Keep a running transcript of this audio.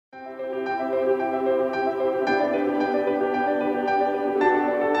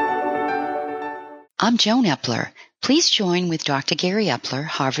I'm Joan Epler. Please join with Dr. Gary Epler,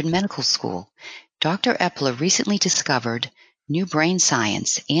 Harvard Medical School. Dr. Epler recently discovered new brain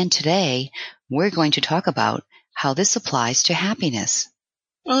science, and today we're going to talk about how this applies to happiness.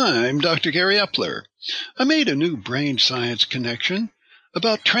 I'm Dr. Gary Epler. I made a new brain science connection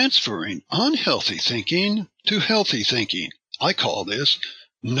about transferring unhealthy thinking to healthy thinking. I call this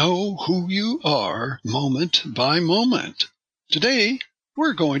Know Who You Are Moment by Moment. Today,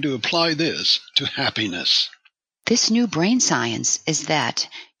 we're going to apply this to happiness. This new brain science is that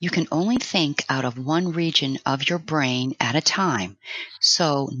you can only think out of one region of your brain at a time.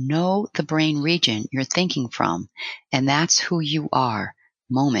 So know the brain region you're thinking from, and that's who you are,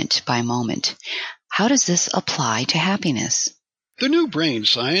 moment by moment. How does this apply to happiness? The new brain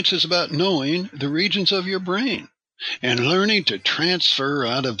science is about knowing the regions of your brain and learning to transfer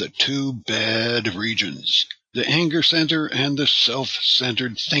out of the two bad regions, the anger center and the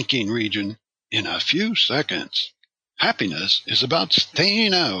self-centered thinking region, in a few seconds. Happiness is about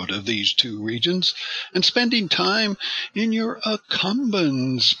staying out of these two regions and spending time in your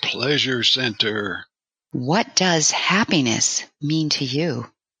accumbens pleasure center. What does happiness mean to you?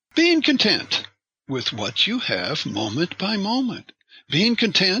 Being content with what you have moment by moment. Being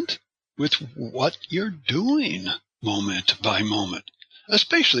content with what you're doing moment by moment,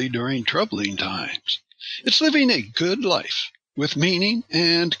 especially during troubling times. It's living a good life with meaning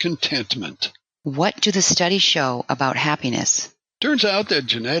and contentment. What do the studies show about happiness? Turns out that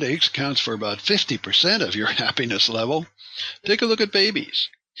genetics counts for about 50% of your happiness level. Take a look at babies.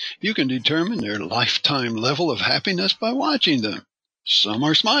 You can determine their lifetime level of happiness by watching them. Some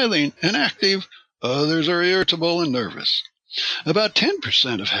are smiling and active, others are irritable and nervous. About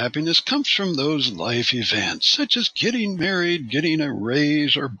 10% of happiness comes from those life events, such as getting married, getting a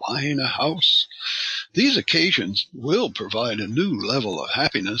raise, or buying a house. These occasions will provide a new level of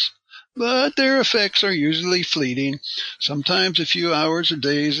happiness, but their effects are usually fleeting, sometimes a few hours or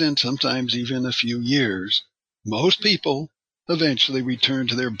days, and sometimes even a few years. Most people eventually return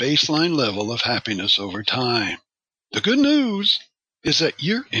to their baseline level of happiness over time. The good news is that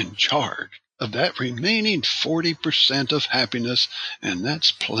you're in charge of that remaining 40% of happiness, and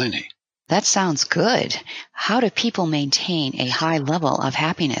that's plenty. That sounds good. How do people maintain a high level of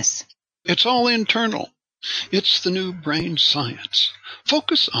happiness? It's all internal. It's the new brain science.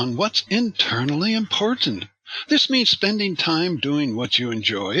 Focus on what's internally important. This means spending time doing what you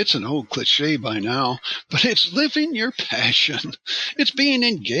enjoy. It's an old cliche by now, but it's living your passion. It's being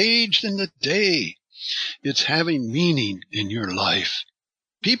engaged in the day. It's having meaning in your life.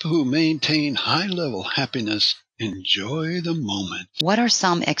 People who maintain high-level happiness enjoy the moment. What are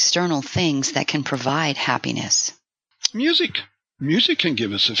some external things that can provide happiness? Music. Music can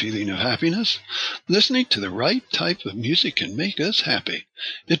give us a feeling of happiness. Listening to the right type of music can make us happy.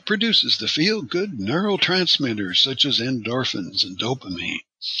 It produces the feel-good neurotransmitters such as endorphins and dopamine.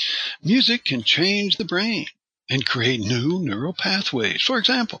 Music can change the brain and create new neural pathways. For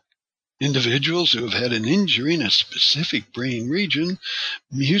example, individuals who have had an injury in a specific brain region,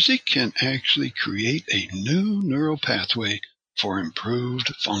 music can actually create a new neural pathway for improved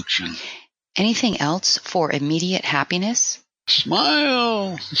function. Anything else for immediate happiness?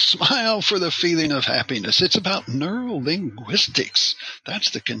 Smile. Smile for the feeling of happiness. It's about neurolinguistics.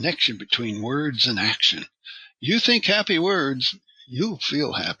 That's the connection between words and action. You think happy words, you'll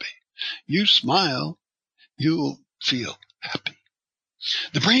feel happy. You smile, you'll feel happy.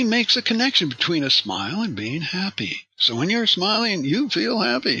 The brain makes a connection between a smile and being happy. So when you're smiling, you feel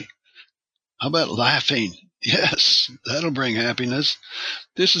happy. How about laughing? Yes, that'll bring happiness.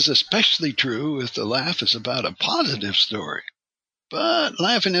 This is especially true if the laugh is about a positive story. But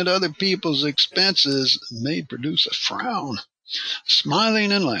laughing at other people's expenses may produce a frown.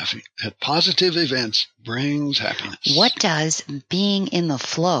 Smiling and laughing at positive events brings happiness. What does being in the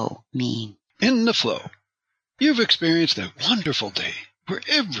flow mean? In the flow, you've experienced a wonderful day where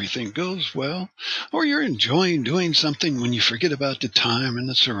everything goes well, or you're enjoying doing something when you forget about the time and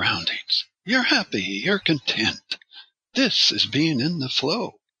the surroundings. You're happy, you're content. This is being in the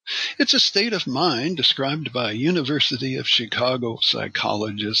flow. It's a state of mind described by University of Chicago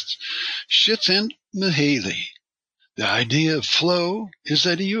psychologists Csikszentmihalyi. The idea of flow is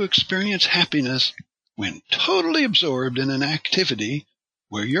that you experience happiness when totally absorbed in an activity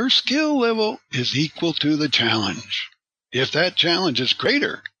where your skill level is equal to the challenge. If that challenge is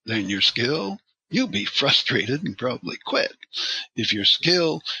greater than your skill, you'll be frustrated and probably quit. If your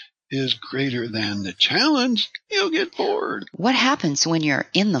skill is greater than the challenge, you'll get bored. What happens when you're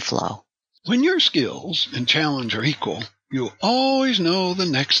in the flow? When your skills and challenge are equal, you'll always know the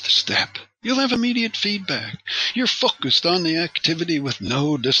next step. You'll have immediate feedback. You're focused on the activity with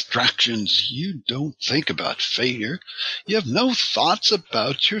no distractions. You don't think about failure. You have no thoughts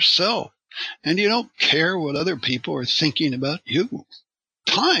about yourself. And you don't care what other people are thinking about you.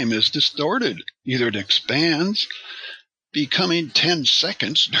 Time is distorted. Either it expands, becoming 10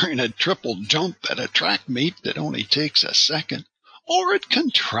 seconds during a triple jump at a track meet that only takes a second, or it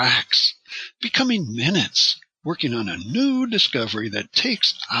contracts, becoming minutes, working on a new discovery that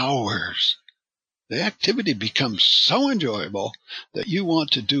takes hours. The activity becomes so enjoyable that you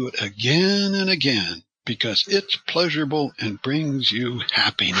want to do it again and again because it's pleasurable and brings you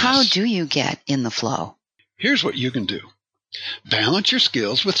happiness. How do you get in the flow? Here's what you can do. Balance your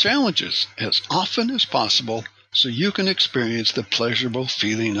skills with challenges as often as possible so you can experience the pleasurable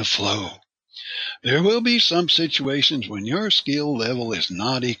feeling of flow. There will be some situations when your skill level is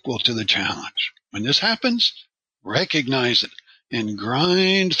not equal to the challenge. When this happens, recognize it and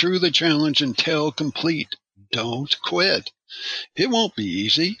grind through the challenge until complete. Don't quit. It won't be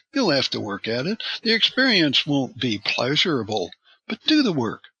easy. You'll have to work at it. The experience won't be pleasurable, but do the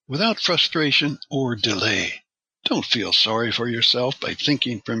work without frustration or delay. Don't feel sorry for yourself by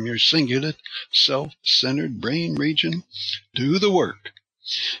thinking from your singular, self-centered brain region. Do the work.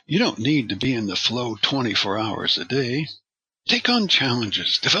 You don't need to be in the flow 24 hours a day. Take on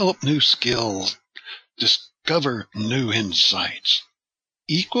challenges, develop new skills, discover new insights.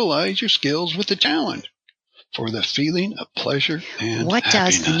 Equalize your skills with the challenge for the feeling of pleasure and What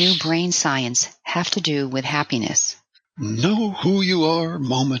happiness. does the new brain science have to do with happiness? Know who you are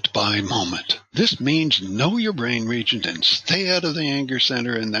moment by moment. This means know your brain region and stay out of the anger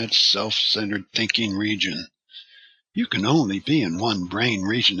center and that self-centered thinking region. You can only be in one brain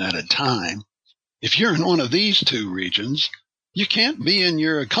region at a time. If you're in one of these two regions, you can't be in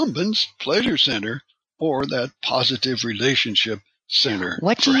your accumbens pleasure center or that positive relationship center.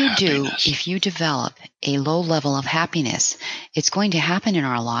 What do you happiness. do if you develop a low level of happiness? It's going to happen in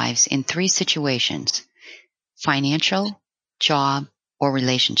our lives in 3 situations: financial, job, or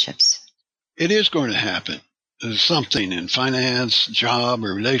relationships. It is going to happen. There's something in finance, job,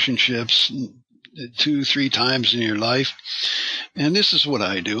 or relationships 2-3 times in your life. And this is what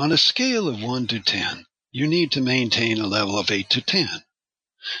I do. On a scale of 1 to 10, you need to maintain a level of 8 to 10.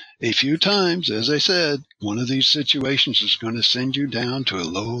 A few times, as I said, one of these situations is going to send you down to a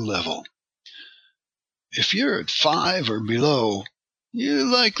low level. If you're at 5 or below,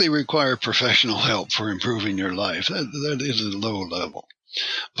 you likely require professional help for improving your life. That is a low level.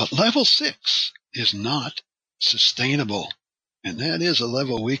 But level 6 is not sustainable. And that is a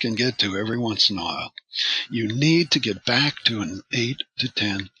level we can get to every once in a while. You need to get back to an 8 to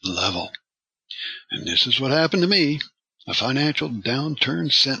 10 level. And this is what happened to me. A financial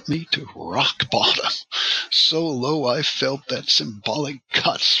downturn sent me to rock bottom. So low I felt that symbolic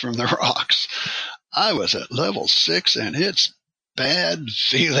cuts from the rocks. I was at level 6 and it's bad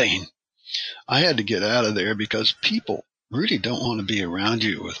feeling. I had to get out of there because people really don't want to be around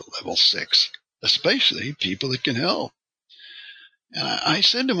you with a level 6, especially people that can help. And I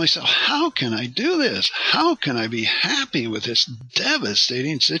said to myself, how can I do this? How can I be happy with this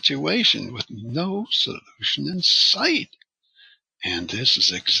devastating situation with no solution in sight? And this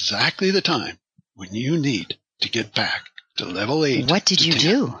is exactly the time when you need to get back to level 8. What did you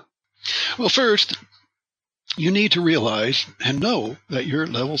do? Well, first, you need to realize and know that you're at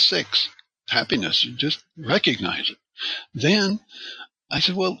level 6. Happiness, you just recognize it. Then I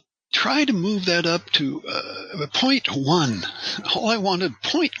said, well, try to move that up to 0.1. All I wanted,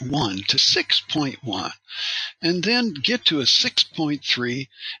 0.1 to 6.1. And then get to a 6.3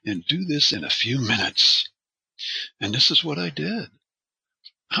 and do this in a few minutes. And this is what I did.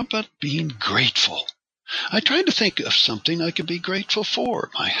 How about being grateful? I tried to think of something I could be grateful for.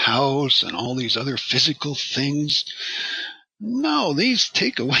 My house and all these other physical things. No, these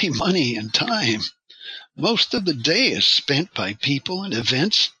take away money and time. Most of the day is spent by people and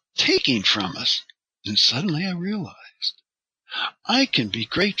events taking from us. And suddenly I realized I can be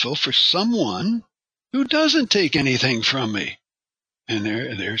grateful for someone who doesn't take anything from me. And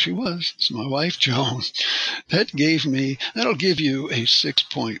there she was. It's my wife, Joan. That'll give you a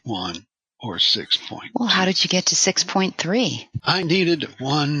 6.1 or 6.2. Well, how did you get to 6.3? I needed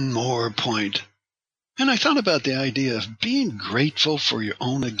one more point. And I thought about the idea of being grateful for your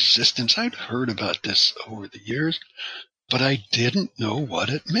own existence. I'd heard about this over the years, but I didn't know what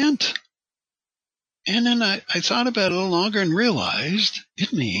it meant. And then I thought about it a little longer and realized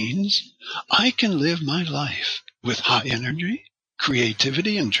it means I can live my life with high energy,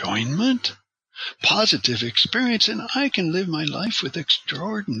 creativity, enjoyment, positive experience, and I can live my life with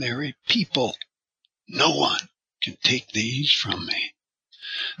extraordinary people. No one can take these from me.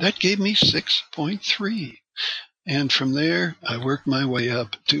 That gave me 6.3. And from there, I worked my way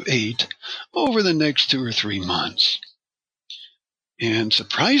up to 8 over the next 2 or 3 months. And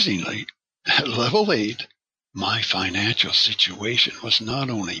surprisingly, at level 8, my financial situation was not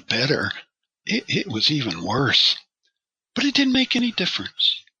only better, it was even worse. But it didn't make any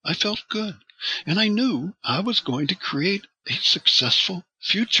difference. I felt good, and I knew I was going to create a successful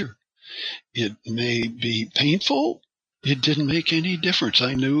future. It may be painful. It didn't make any difference.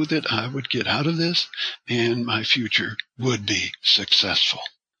 I knew that I would get out of this, and my future would be successful.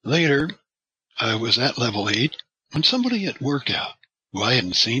 Later, I was at level 8 when somebody at workout, who I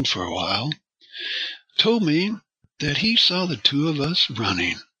hadn't seen for a while, told me that he saw the two of us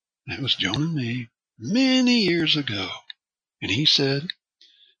running. That was Joan and me, many years ago. And he said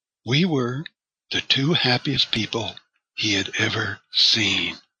we were the two happiest people he had ever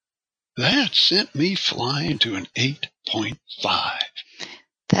seen. That sent me flying to an 8.5.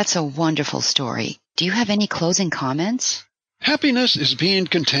 That's a wonderful story. Do you have any closing comments? Happiness is being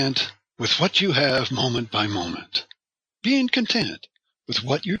content with what you have moment by moment. Being content with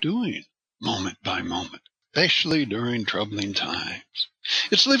what you're doing moment by moment, especially during troubling times.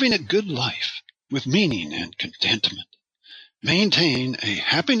 It's living a good life with meaning and contentment. Maintain a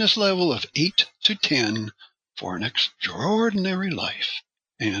happiness level of 8 to 10 for an extraordinary life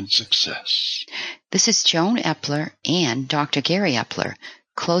and success. This is Joan Epler and Dr. Gary Epler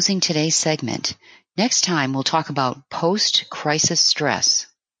closing today's segment. Next time, we'll talk about post-crisis stress.